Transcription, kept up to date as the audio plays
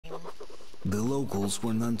The locals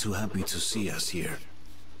were none too happy to see us here.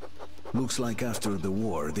 Looks like after the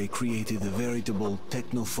war, they created a veritable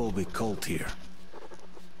technophobic cult here.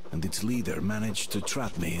 And its leader managed to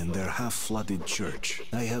trap me in their half-flooded church.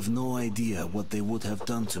 I have no idea what they would have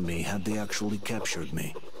done to me had they actually captured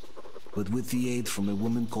me. But with the aid from a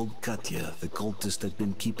woman called Katya, the cultist had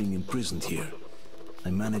been keeping imprisoned here, I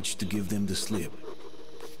managed to give them the slip.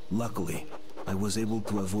 Luckily, I was able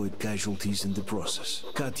to avoid casualties in the process.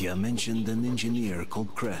 Katya mentioned an engineer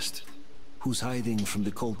called Crest, who's hiding from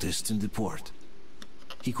the cultists in the port.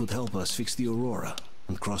 He could help us fix the Aurora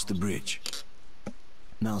and cross the bridge.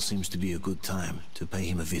 Now seems to be a good time to pay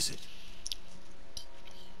him a visit.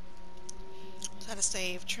 How to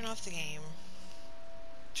save, turn off the game,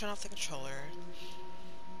 turn off the controller,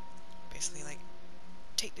 basically like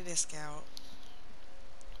take the disc out,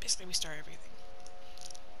 basically restart everything.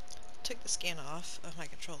 Took the scan off of my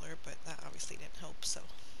controller, but that obviously didn't help, so.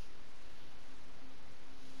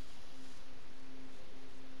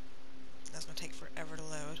 That's gonna take forever to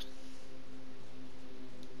load.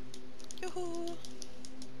 Yoo-hoo!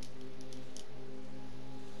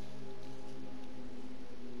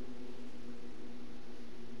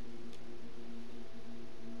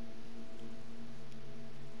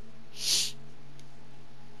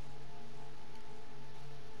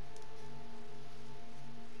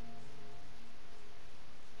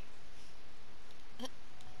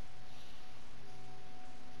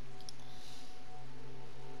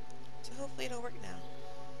 So hopefully it'll work now.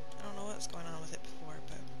 I don't know what's going on with it before,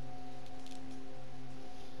 but...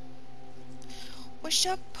 What's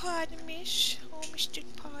up, Potamus? Oh, Mr.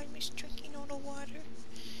 Potamus drinking all the water.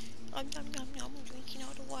 Nom nom nom, drinking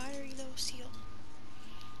all the water, you little seal.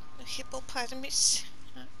 A hippopotamus.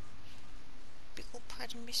 Huh? Big old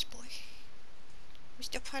Potamus boy.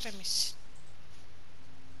 Mr. Potamus.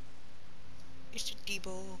 Mr.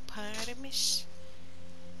 Debo Potamus.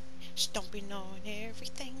 Stomping on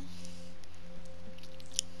everything.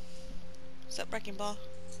 What's up, Wrecking Ball?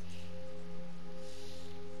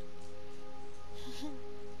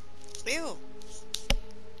 Ew!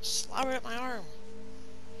 Slobbered up my arm.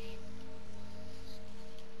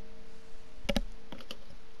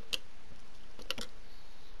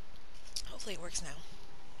 Hopefully it works now.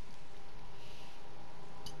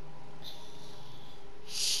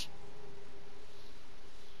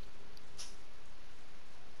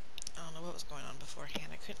 I don't know what was going on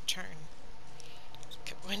beforehand. I couldn't turn.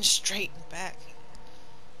 Kept going straight and back.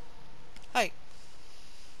 Hey!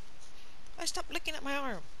 I stopped looking at my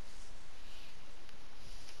arm.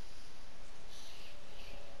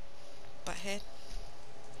 Butthead.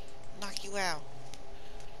 Knock you out.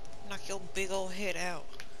 Knock your big old head out.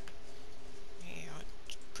 Yeah, I'll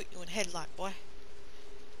put you in headlock, boy.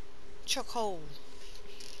 Chokehold.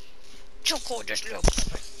 Chokehold this little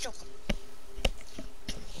choke him.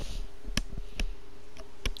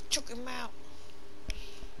 Choke him out.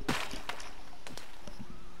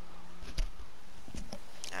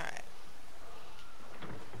 Alright.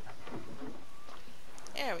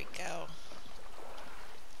 There we go.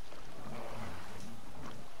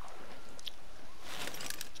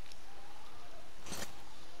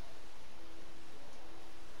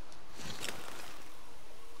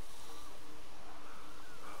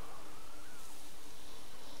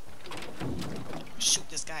 Shoot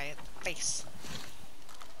this guy in the face.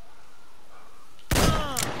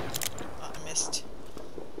 Oh, I missed.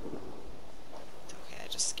 It's okay, I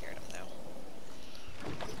just scared him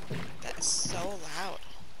though. That is so loud.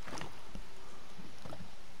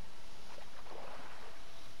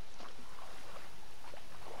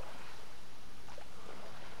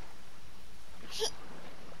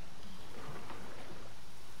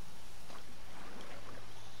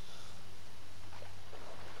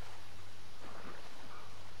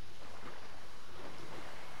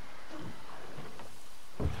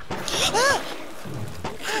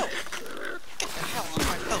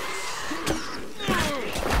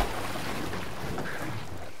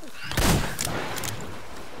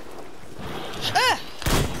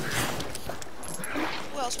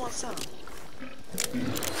 Want some?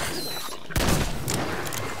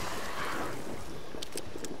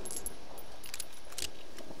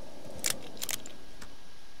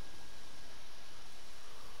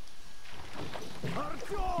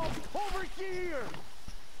 Artyom, over here!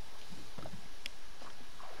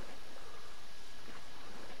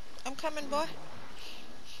 I'm coming, boy.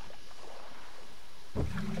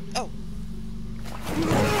 Oh.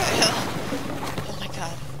 Oh my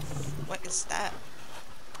god. What is that?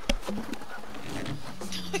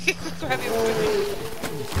 Grab your food.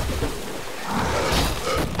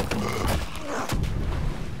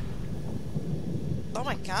 Oh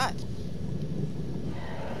my god.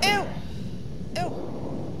 Ew! Ew!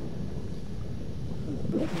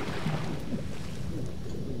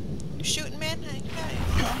 You shooting, man?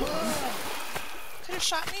 Could have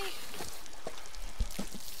shot me.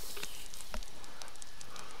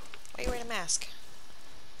 Why are you wearing a mask?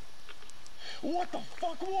 What the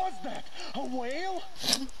fuck was that? A whale?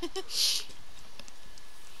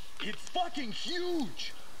 It's fucking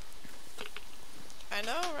huge! I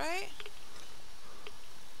know, right?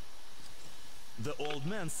 The old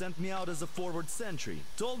man sent me out as a forward sentry.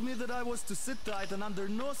 Told me that I was to sit tight and under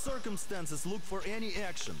no circumstances look for any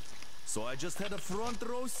action. So I just had a front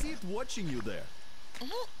row seat watching you there.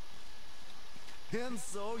 And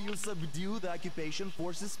so you subdue the occupation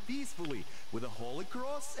forces peacefully with a holy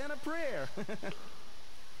cross and a prayer.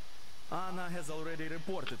 Anna has already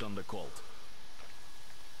reported on the cult.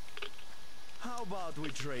 How about we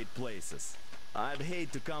trade places? I'd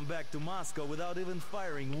hate to come back to Moscow without even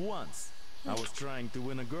firing once. I was trying to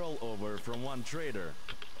win a girl over from one trader.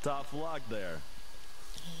 Tough luck there.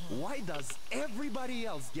 Why does everybody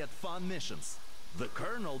else get fun missions? The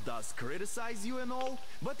colonel does criticize you and all,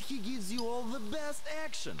 but he gives you all the best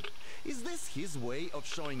action. Is this his way of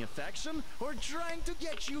showing affection or trying to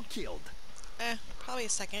get you killed? Probably a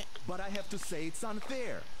second. But I have to say it's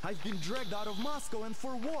unfair. I've been dragged out of Moscow, and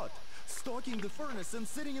for what? Stalking the furnace and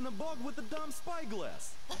sitting in a bog with a dumb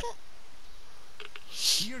spyglass.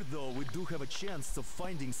 Here though, we do have a chance of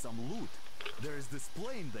finding some loot. There is this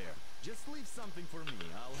plane there. Just leave something for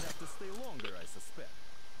me. I'll have to stay longer, I suspect.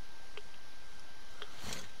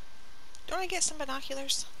 Don't I get some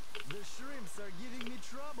binoculars? The shrimps are giving me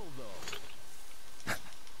trouble though.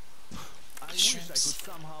 I wish I could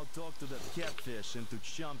somehow talk to that catfish into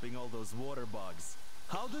chomping all those water bugs.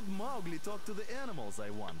 How did Mowgli talk to the animals, I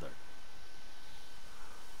wonder?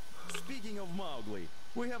 Speaking of Mowgli,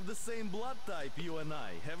 we have the same blood type, you and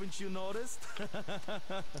I. Haven't you noticed? Ha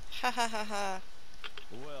ha ha ha.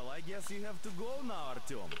 Well, I guess you have to go now,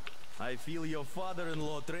 Artyom. I feel your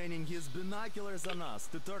father-in-law training his binoculars on us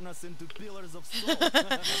to turn us into pillars of salt.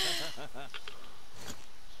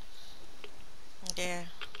 Yeah,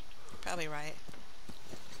 probably right.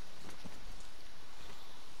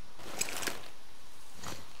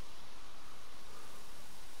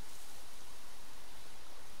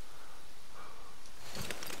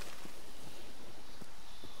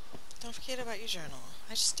 Don't forget about your journal.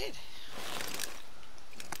 I just did.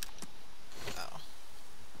 Oh.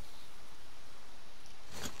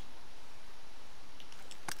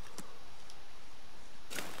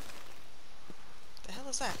 The hell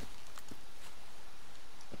is that?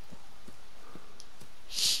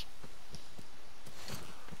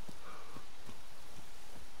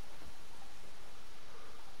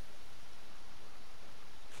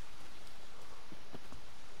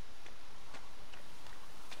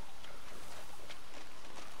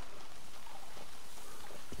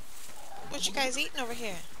 What you guys eating over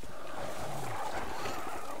here?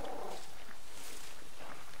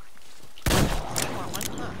 You want one,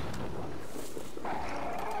 huh?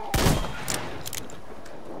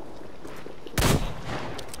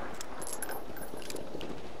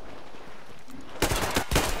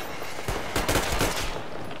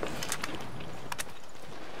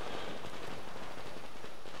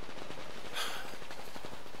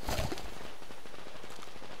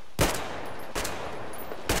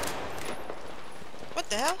 What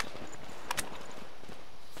the hell?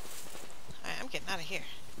 Alright, I'm getting out of here.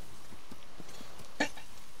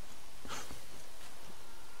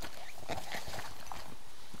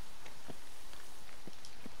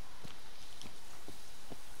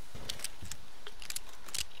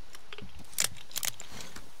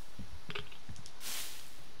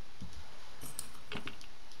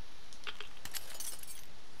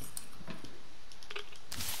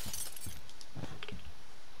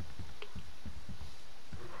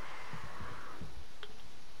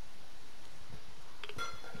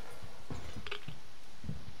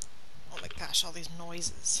 Gosh, all these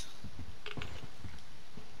noises.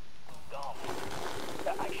 Dumb.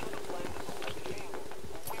 I should have landed on that field.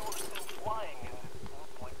 We were still flying and it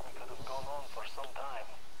looked like we could have gone on for some time.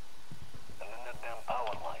 And then that damn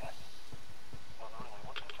power line. But really,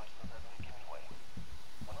 what difference does that make anyway?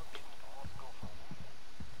 We're not getting to Moscow from here.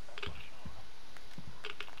 That's for sure.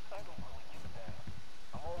 I don't really give a damn.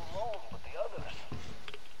 I'm all alone, but the others,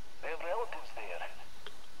 they have relatives there.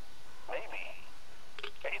 Maybe.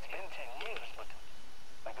 It's been 10 years, but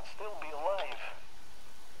I could still be alive.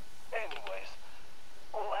 Anyways,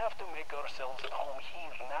 we'll have to make ourselves at home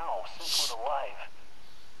here now, since we're alive.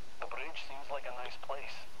 The bridge seems like a nice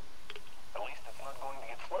place. At least it's not going to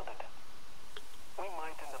get flooded.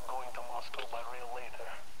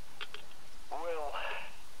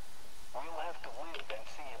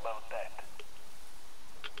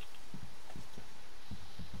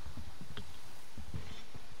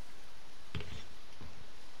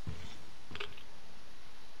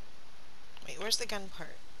 Wait, where's the gun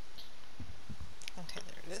part? Okay,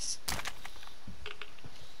 there it is.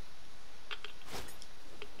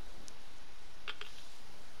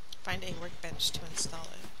 Find a workbench to install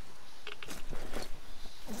it.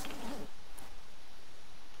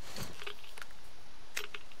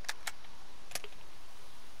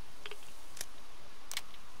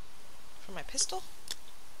 For my pistol?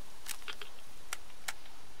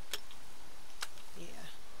 Yeah.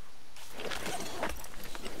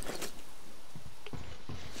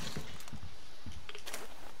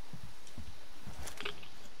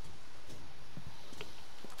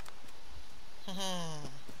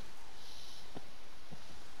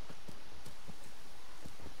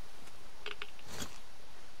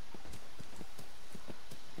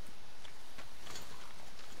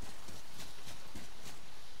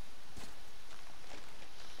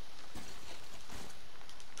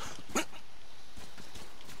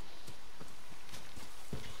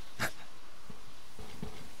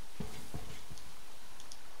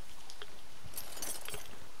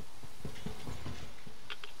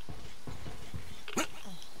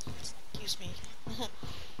 Excuse me.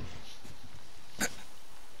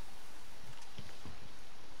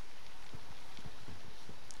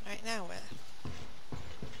 Right now, what?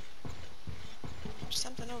 There's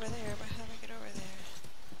something over there, but how do I get over there?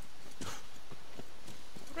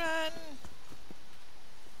 Run!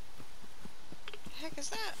 The heck is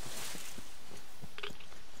that?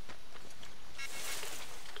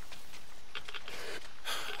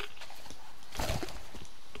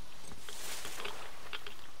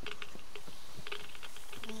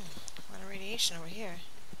 A lot of radiation over here.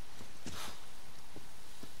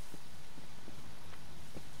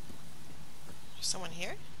 There's someone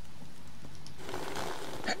here?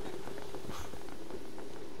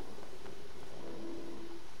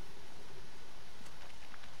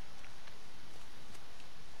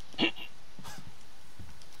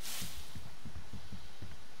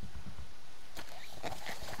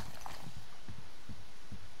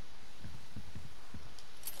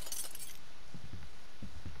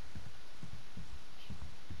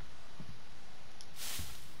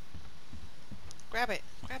 Grab it.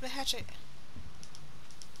 Grab the hatchet.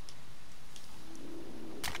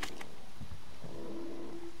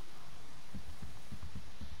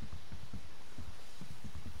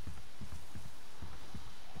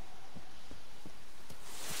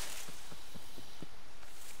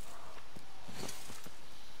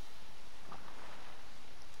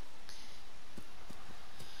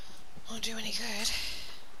 Won't do any good.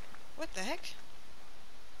 What the heck?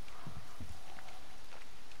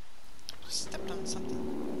 Stepped on something.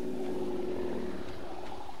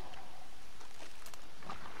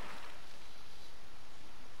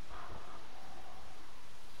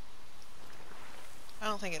 I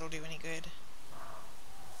don't think it'll do any good.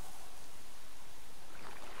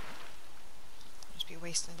 Just be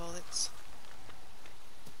wasting bullets.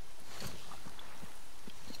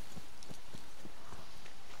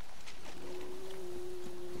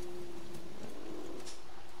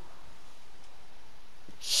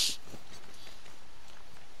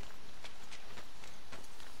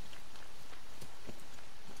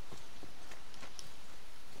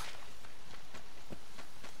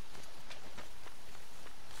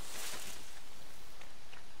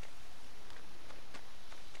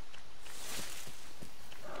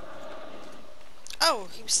 Oh,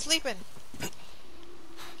 he was sleeping.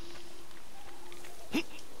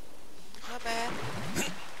 Not bad.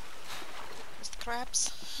 There's the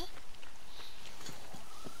crabs.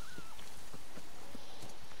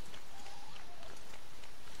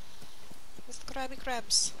 There's the crabby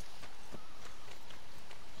crabs.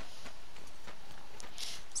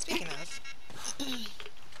 Speaking of.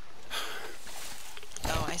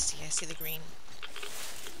 Oh, I see the green.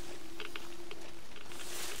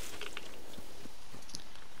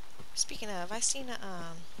 Speaking of, I seen a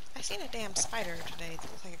damn spider today that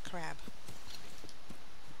looked like a crab.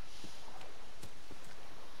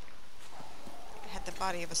 It had the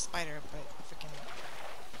body of a spider, but freaking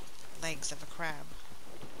legs of a crab.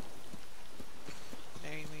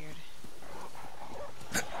 Very weird.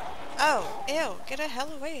 Oh, ew! Get the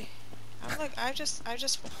hell away! I'm just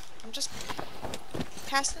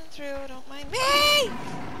passing through. Don't mind me.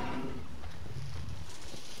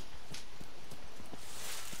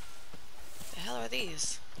 Are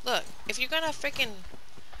these? Look, if you're gonna freaking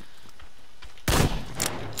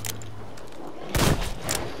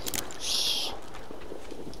shh,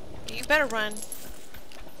 you better run.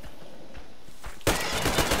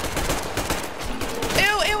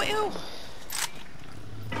 Ew, ew, ew.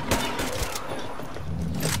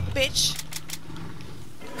 Bitch.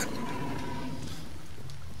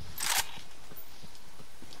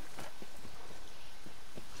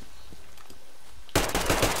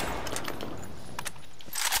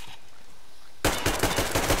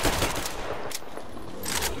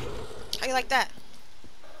 like that?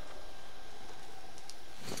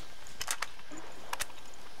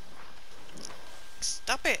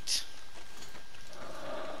 Stop it.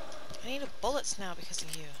 I need bullets now because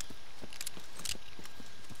of you.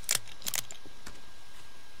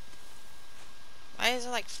 Why is it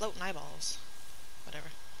like floating eyeballs? Whatever.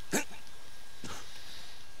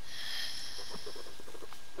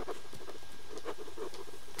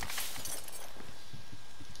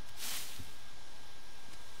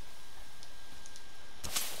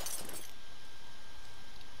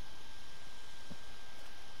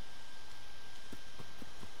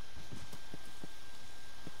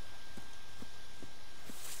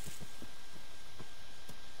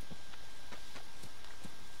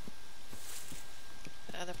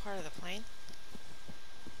 The other part of the plane?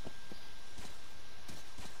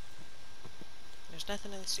 There's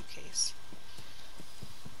nothing in the suitcase.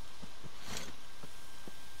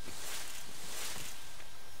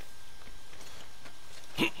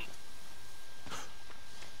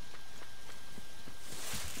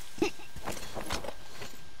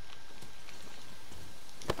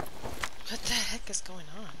 What the heck is going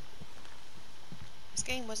on? This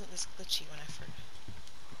game wasn't this glitchy when I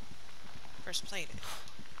first played it.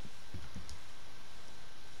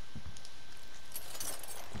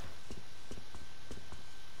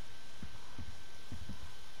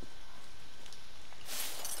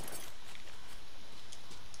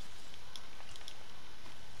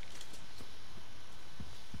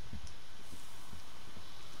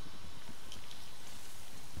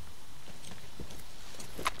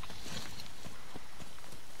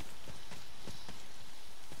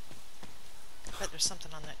 I bet there's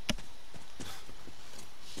something on that.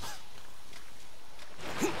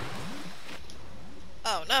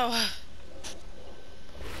 Oh no!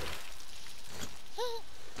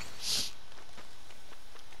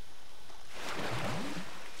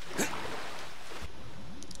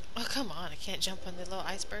 Oh come on, I can't jump on the little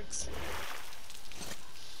icebergs.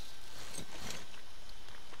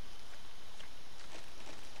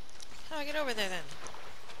 How do I get over there then?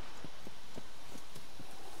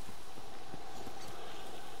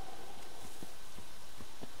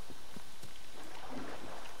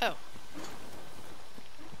 Oh.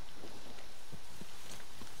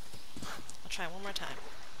 I'll try one more time.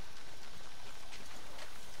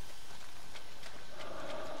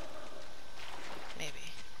 Maybe.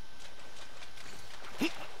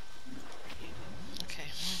 Okay.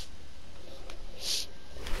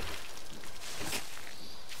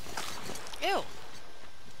 Ew! You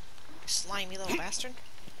slimy little bastard.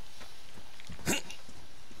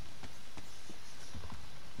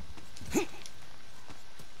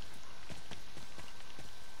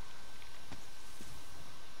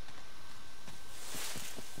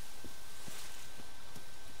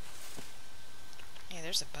 Yeah,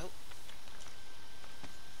 there's a boat.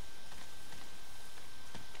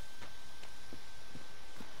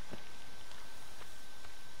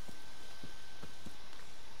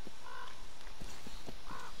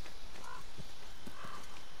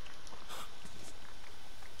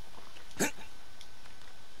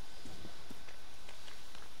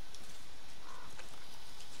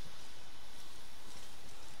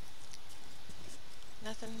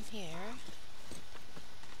 Nothing here.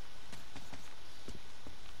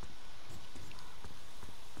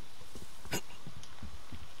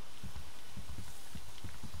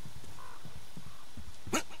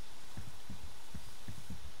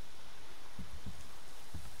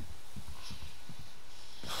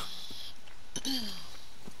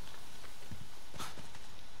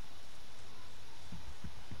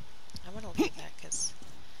 I'm gonna leave that because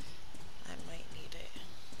I might need it.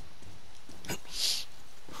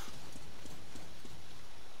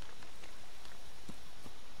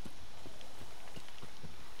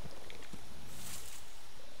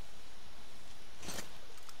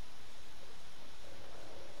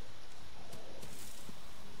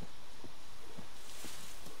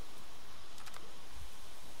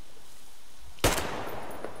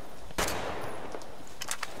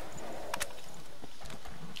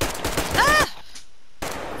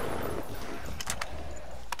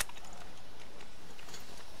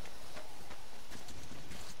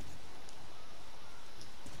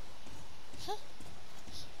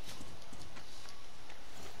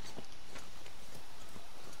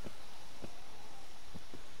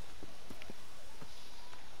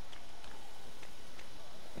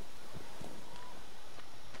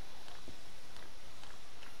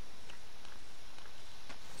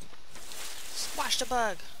 Squash the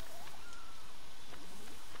bug.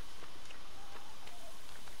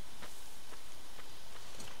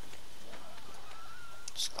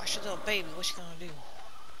 Squash the little baby. What you gonna do?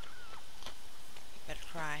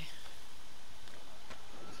 cry.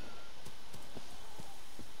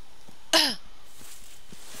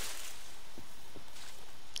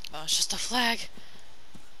 Oh, it's just a flag.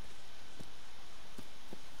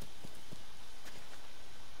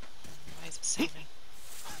 Why is it saving?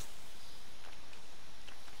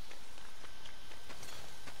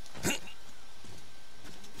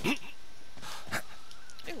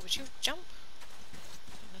 Ooh, would you jump?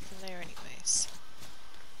 Nothing there anyways.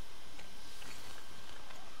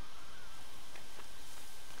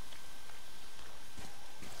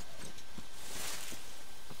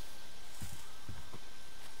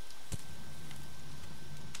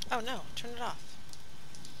 Oh no, turn it off.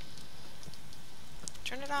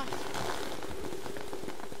 Turn it off.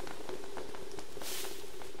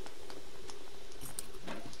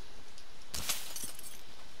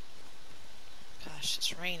 Gosh,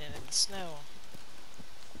 it's raining and snow.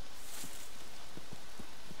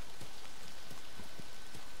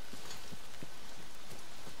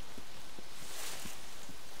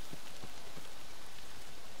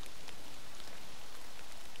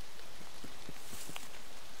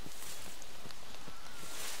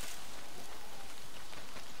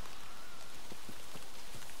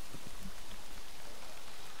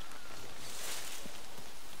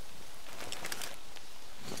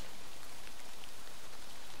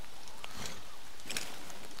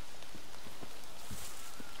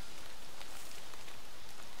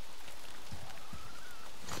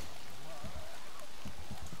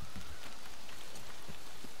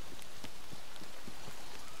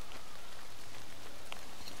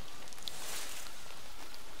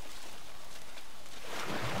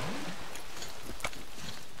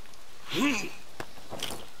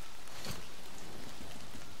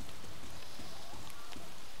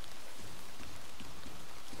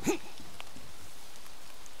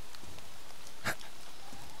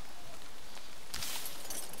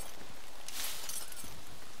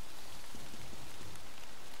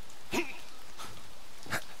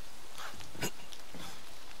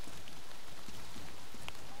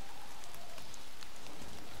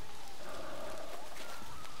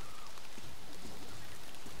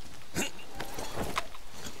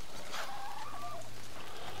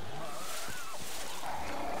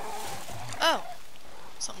 Oh!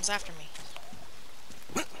 Something's after me.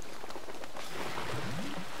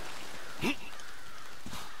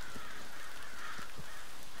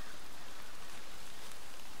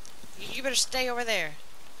 You better stay over there.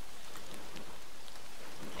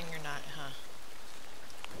 And you're not, huh?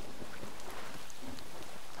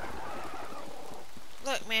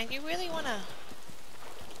 Look, man, you really wanna...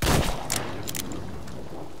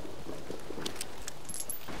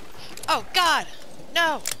 Oh, God!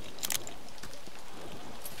 No!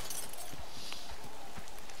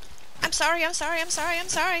 I'm sorry, I'm sorry, I'm sorry, I'm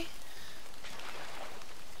sorry.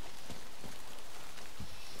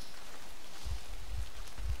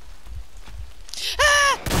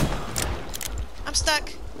 Ah! I'm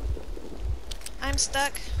stuck. I'm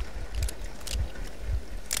stuck.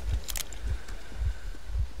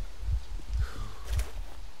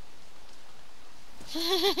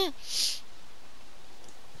 I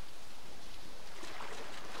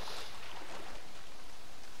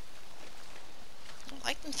don't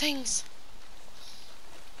like them things.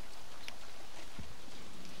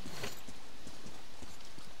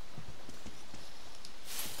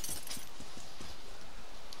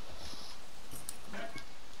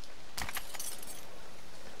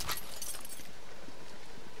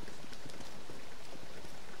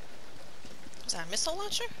 Is that a missile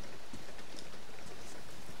launcher?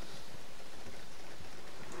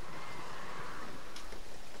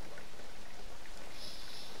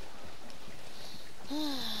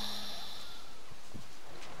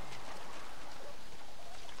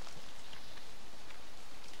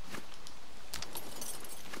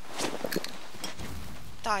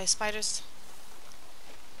 Die, spiders.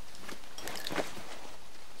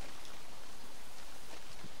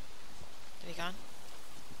 Did he gone?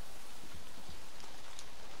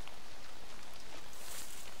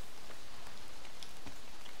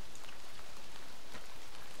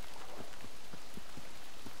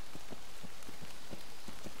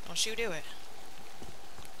 Don't you do it.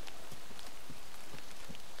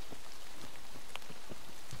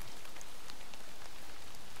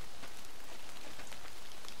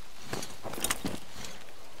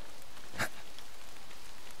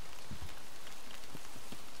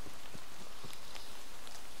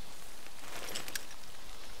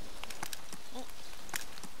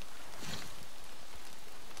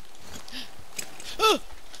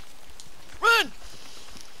 Run!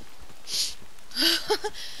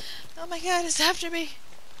 Oh my God, it's after me.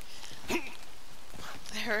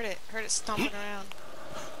 Heard it stomping around.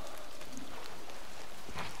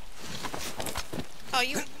 Oh,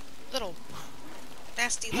 you little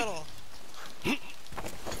nasty little. Look,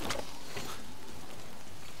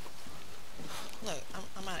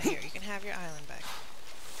 I'm out of here. You can have your island back.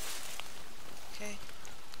 Okay?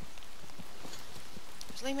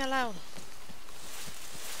 Just leave me alone.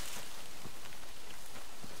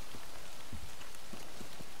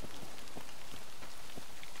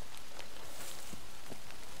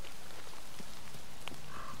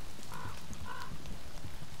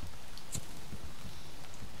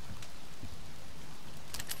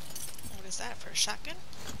 What is that, for a shotgun?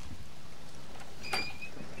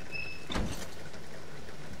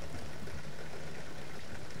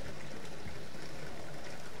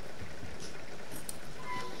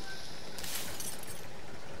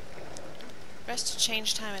 Rest to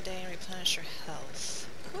change time of day and replenish your health.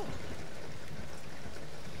 Cool.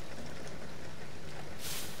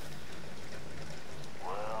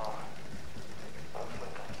 Well, looks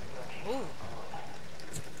like I'm stuck here. Ooh.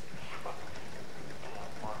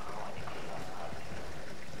 Damn moronic son.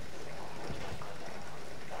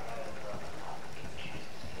 I read about the how to keep chasing the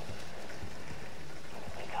other things. And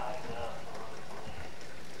if they hide up all over the place.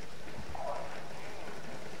 Quite familiar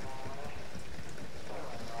with this already. I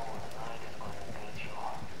don't know when the night is going to get you.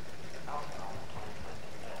 I was on the place like the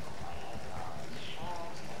back of my head now. It sure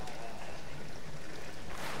sounds interesting.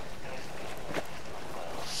 Guess we can let this little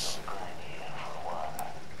pile of some kind here for a while.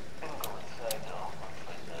 Didn't go inside though.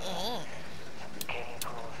 Looks like there's some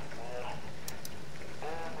chemicals in there.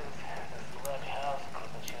 Then there's this large house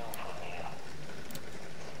across the channel from here.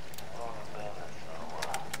 It's all abandoned, so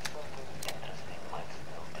something interesting might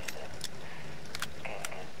still be there. Can't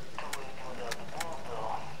get too into without the bull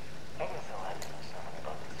though. I guess I'll have to do something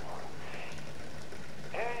about this one.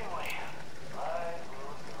 Anyway, life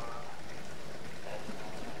goes on. That's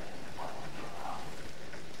one for now.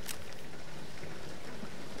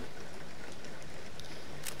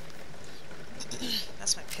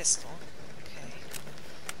 That's my pistol. Okay.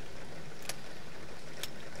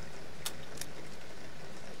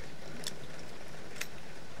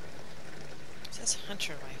 It says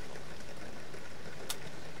hunter rifle.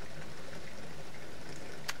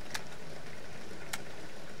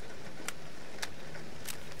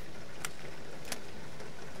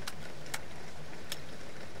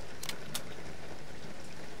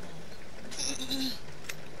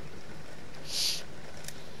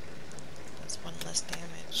 That's one less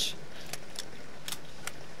damage.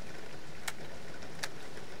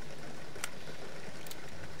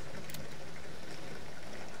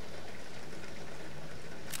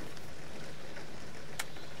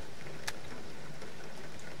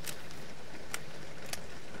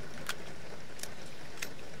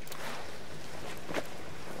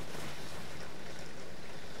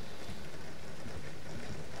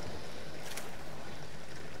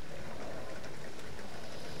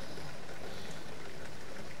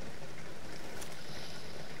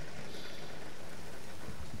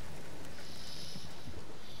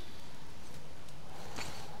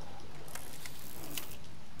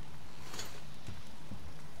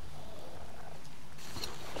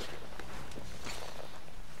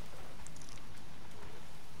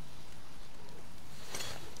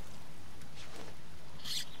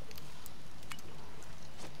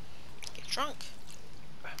 Get drunk.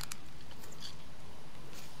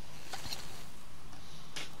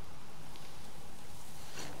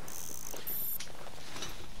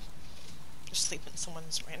 Just sleep in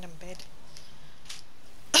someone's random bed.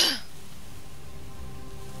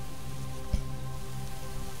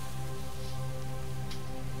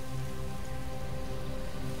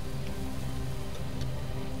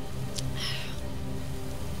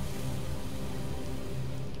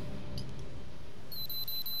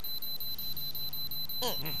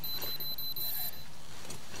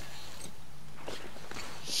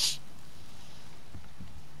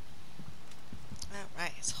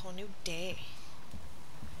 Alright, it's a whole new day.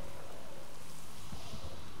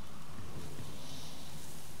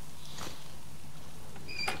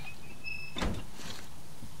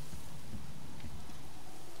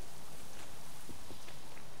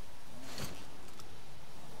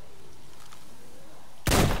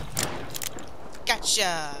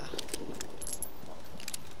 Gotcha!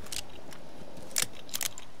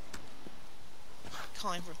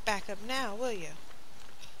 Calling for backup now, will you?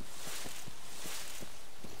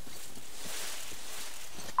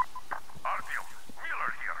 Artyom,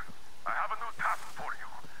 Miller here. I have a new task for you.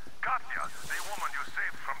 Katya, the woman you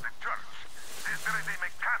saved from the church. There is a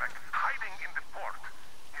mechanic hiding in the port.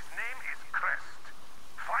 His name is Crest.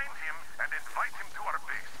 Find him and invite him to our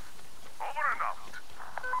base. Over and out.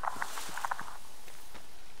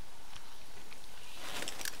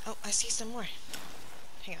 I see some more.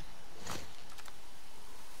 Hang on.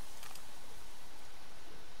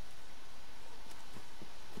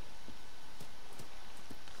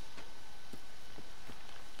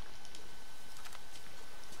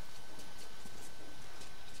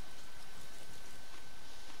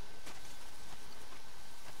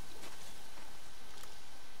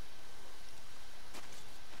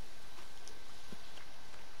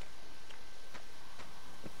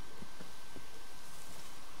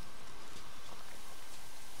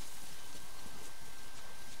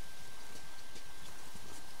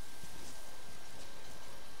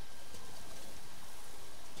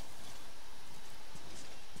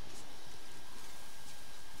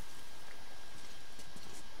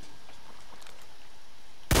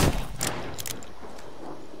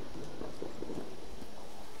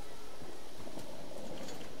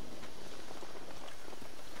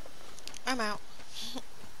 I'm out.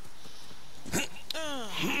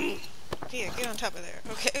 Here, get on top of there.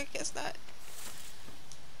 Okay, guess not.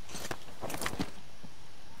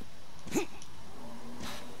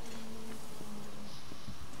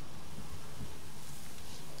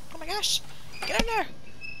 Oh my gosh! Get in there!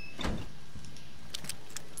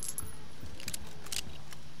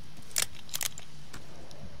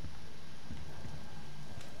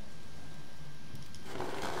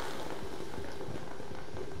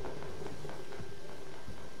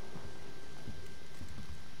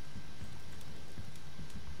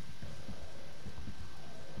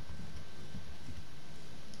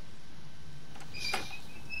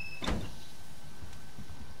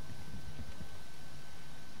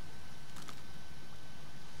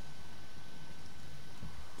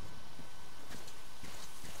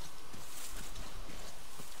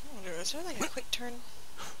 Is there like a quick turn?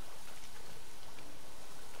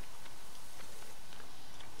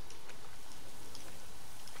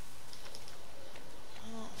 I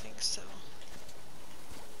don't think so.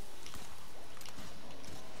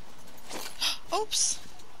 Oops!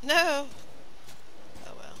 No!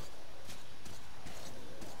 Oh well.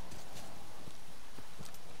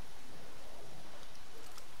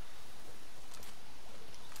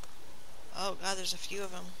 Oh god, there's a few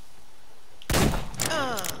of them.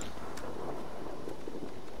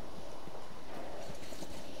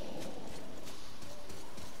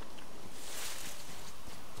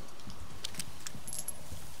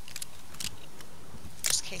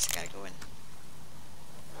 Just in case I gotta go in.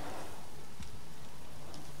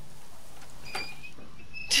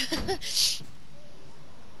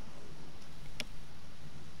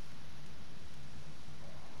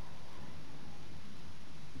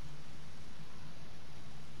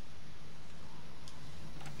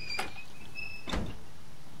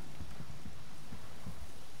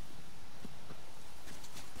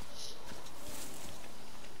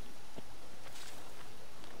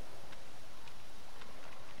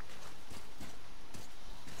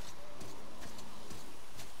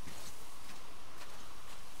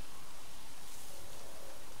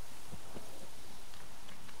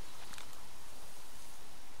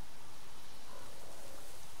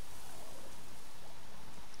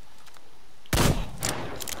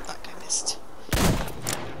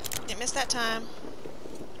 Didn't miss that time.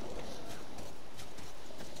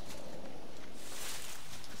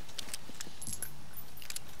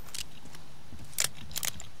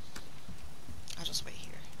 I'll just wait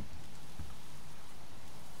here.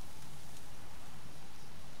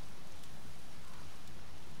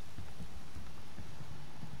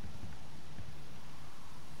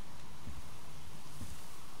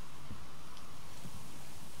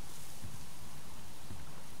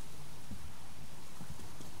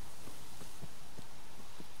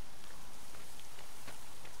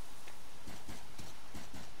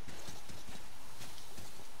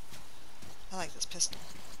 I like this pistol.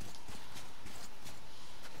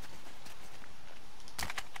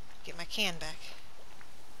 Get my can back.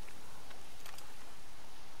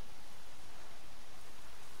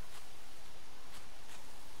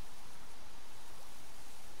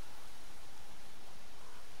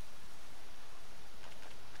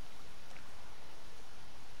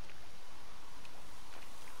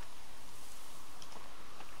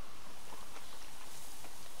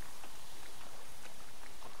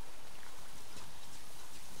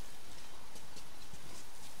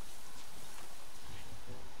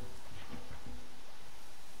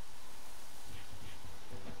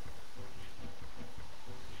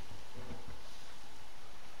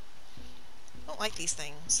 I don't like these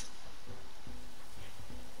things.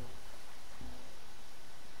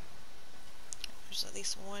 There's at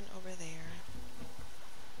least one over there.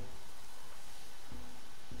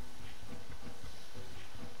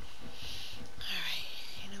 Alright,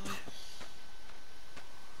 you know what?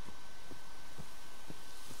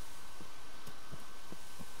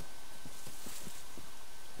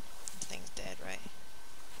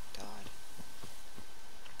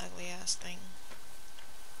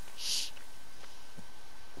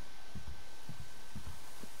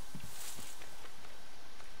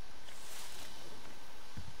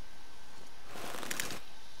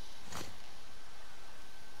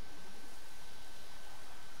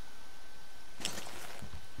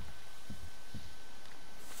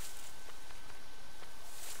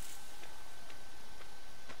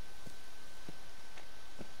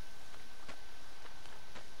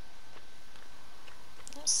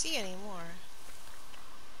 anymore.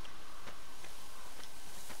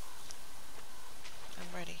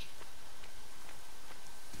 I'm ready.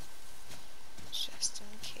 Just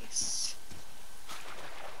in case.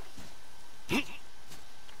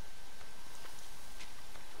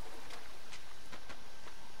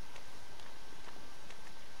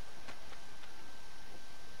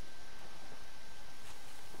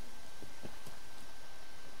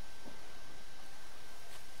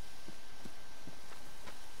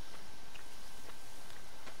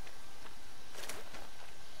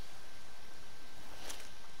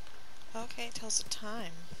 Okay, it tells the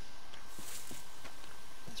time.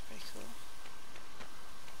 That's pretty cool.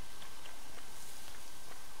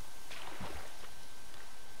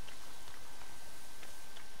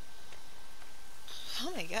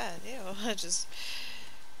 Oh my god, ew, I just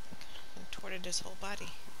contorted his whole body.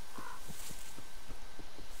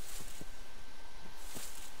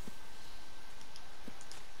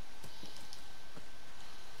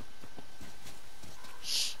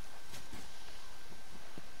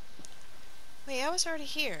 Wait, I was already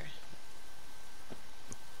here.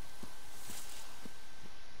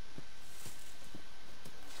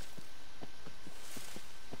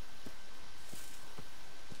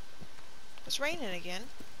 It's raining again.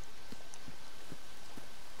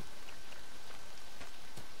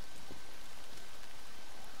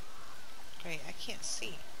 Great, I can't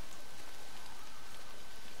see.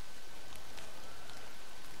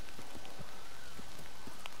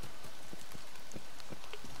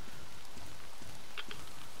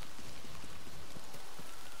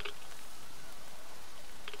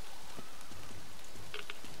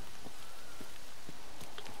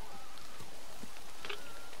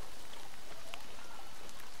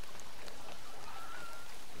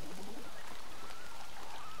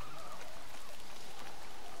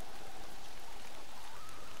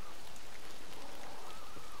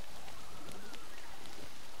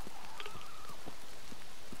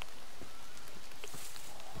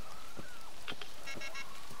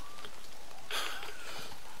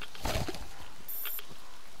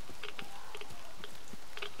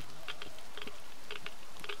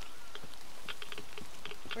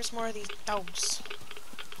 Where's more of these dogs?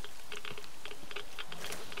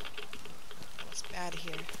 Let's get out of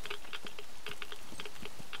here.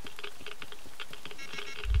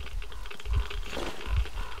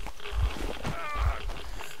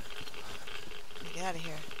 Get out of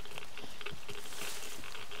here.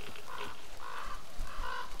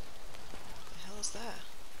 What the hell is that?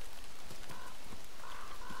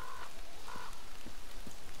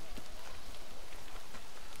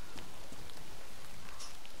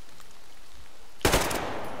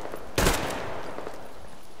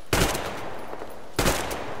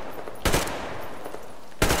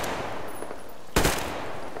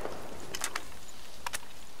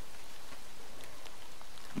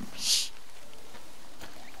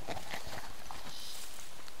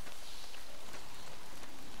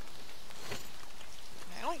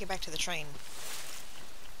 I want to get back to the train.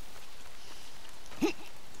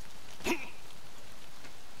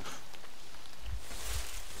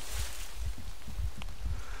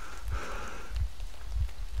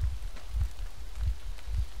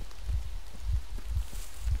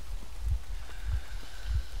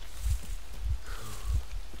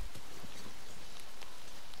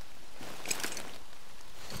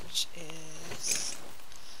 Which is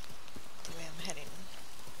the way I'm heading.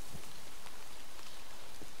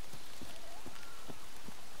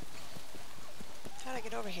 How'd I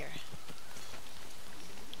get over here?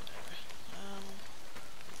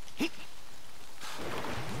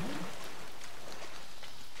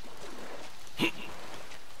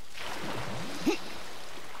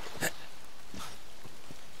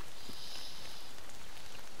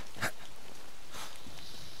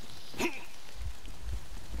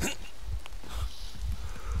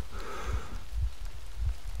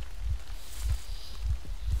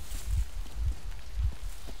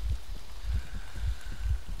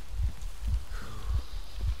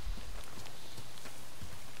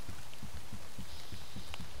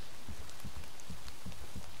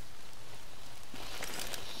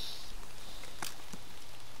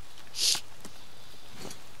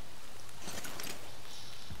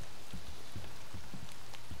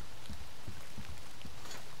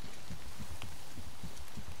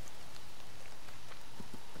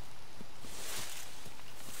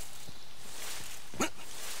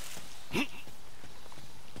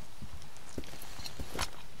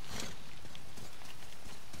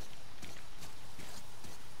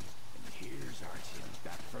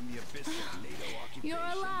 You're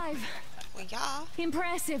alive. Well, yeah.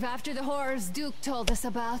 Impressive after the horrors Duke told us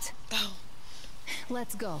about. Oh.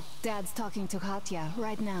 let's go. Dad's talking to Katya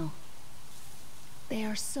right now. They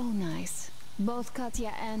are so nice. Both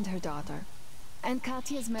Katya and her daughter. And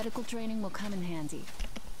Katya's medical training will come in handy.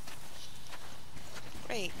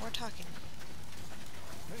 Great, we're talking.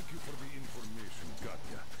 Thank you for the information,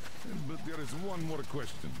 Katya. But there is one more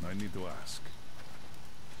question I need to ask.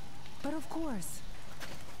 But of course.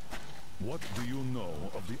 What do you know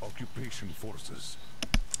of the occupation forces?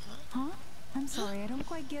 Huh? I'm sorry, I don't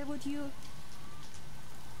quite get what you...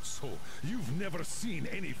 So, you've never seen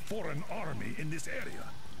any foreign army in this area?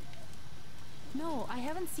 No, I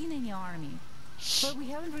haven't seen any army. But we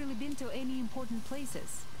haven't really been to any important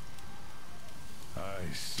places.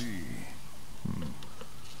 I see.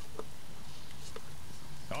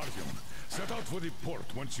 Artyom, set out for the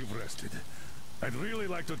port once you've rested. I'd really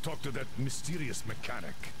like to talk to that mysterious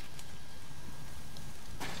mechanic.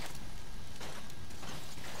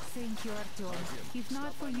 Thank you, Artyom. If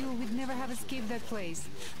not for you, we'd never have escaped that place.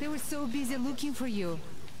 They were so busy looking for you.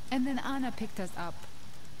 And then Anna picked us up.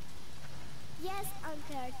 Yes,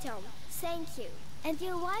 Uncle Artyom. Thank you. And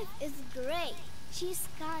your wife is great. She's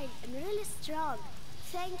kind and really strong.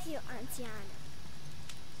 Thank you, Auntie Anna.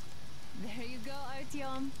 There you go,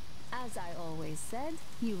 Artyom. As I always said,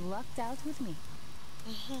 you lucked out with me.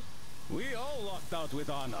 We all lucked out with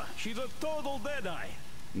Anna. She's a total deadeye.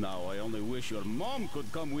 Now I only wish your mom could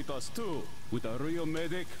come with us too. With a real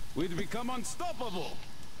medic, we'd become unstoppable.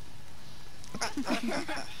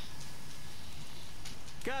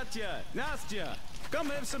 Katya, Nastya, come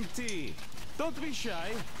have some tea. Don't be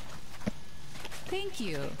shy. Thank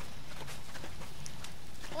you.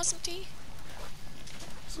 Want some tea?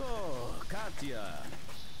 So, Katya,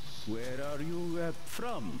 where are you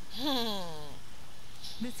from?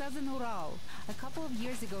 The Southern Ural. A couple of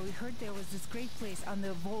years ago, we heard there was this great place on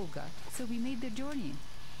the Volga, so we made the journey.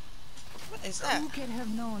 What is that? Who could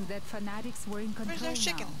have known that fanatics were in control Where's our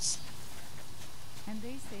chickens? now? And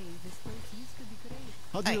they say this place used to be great.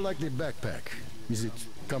 How do you Hey. like the backpack? Is it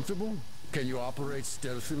comfortable? Can you operate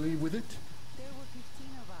stealthily with it? There were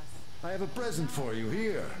 15 of us. I have a present for you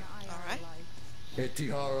here. Alright. A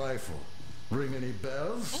TR rifle. Ring any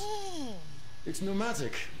bells? It's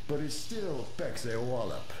pneumatic, but it still packs a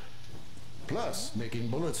wallop. Plus, making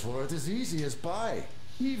bullets for it is easy as pie,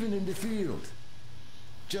 even in the field.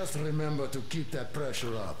 Just remember to keep that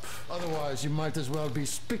pressure up. Otherwise, you might as well be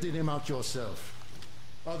spitting him out yourself.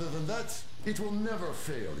 Other than that, it will never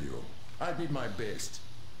fail you. I did my best.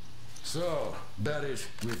 So, bear it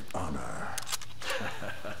with honor.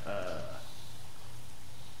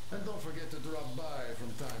 And don't forget to drop by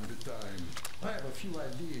from time to time. I have a few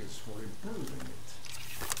ideas for improving it.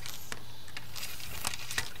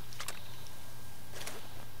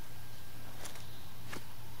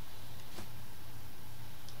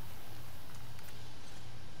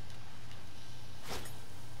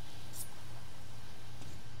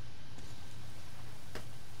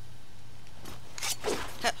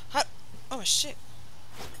 Oh shit.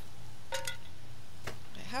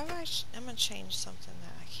 Wait, how do I'm gonna change something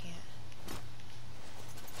that I can't.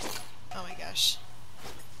 Oh my gosh.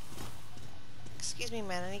 Excuse me,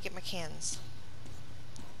 man, I need to get my cans.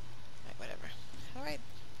 Alright, whatever. Alright.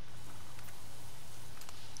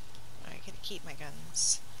 Alright, gonna keep my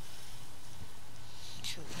guns.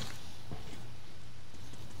 Cool.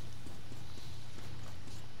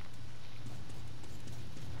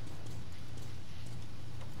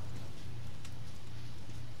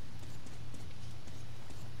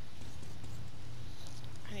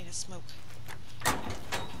 I need to smoke.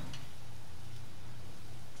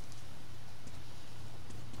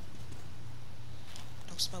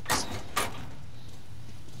 No smokes.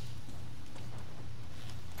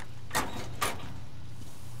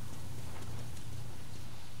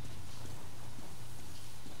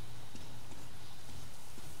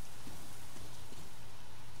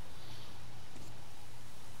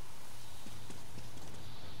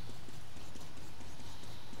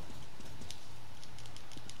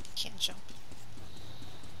 Can't jump.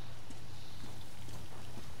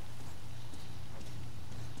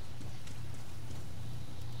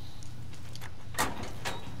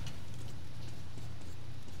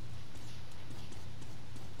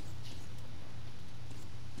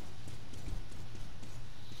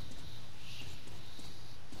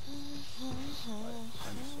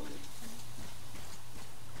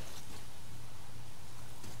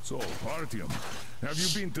 So, Artyom, have you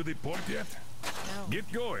been to the port yet? No.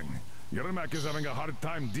 Get going. Yermak is having a hard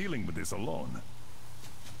time dealing with this alone.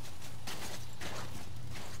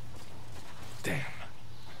 Damn.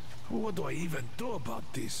 What do I even do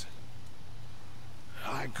about this?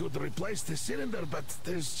 I could replace the cylinder, but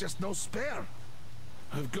there's just no spare.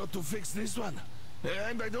 I've got to fix this one.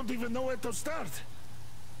 And I don't even know where to start.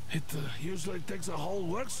 It usually takes a whole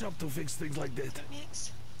workshop to fix things like that.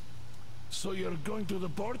 Mix. So you're going to the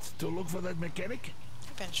port to look for that mechanic?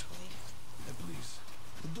 Eventually. Please,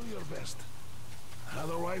 do your best.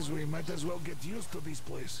 Otherwise, we might as well get used to this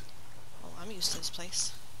place. Well, I'm used to this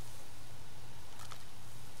place.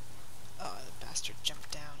 Oh, the bastard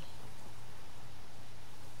jumped down.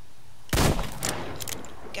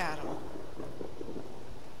 Got him.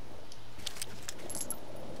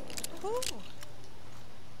 Ooh.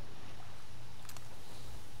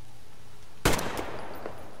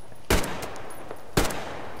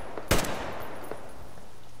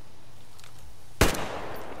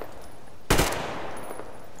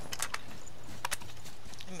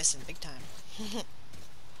 I'm missing big time.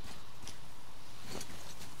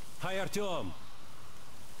 Hi, Artyom.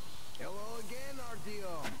 Hello again,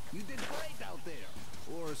 Artyom. You did great out there.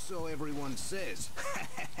 Or so everyone says.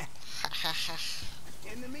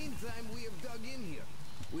 In the meantime, we have dug in here.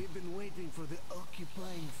 We've been waiting for the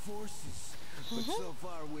occupying forces. But so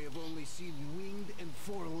far, we have only seen winged and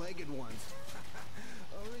four-legged ones.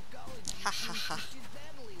 Our ecology is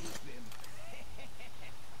badly with them.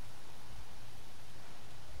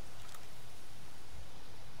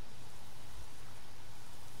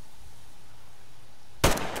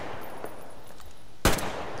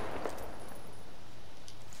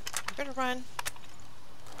 Better run.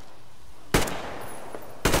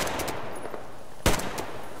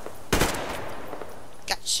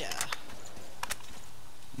 Gotcha.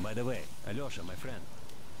 By the way, Alyosha, my friend,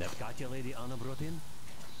 that Katya lady Anna brought in?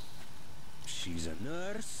 She's a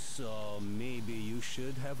nurse, so maybe you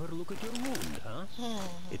should have her look at your wound, huh?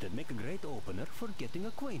 It'd make a great opener for getting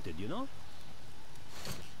acquainted, you know?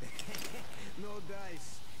 No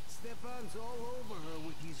dice. Stefan's all over her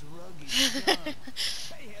with his rugged charm.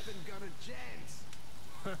 They haven't got a chance.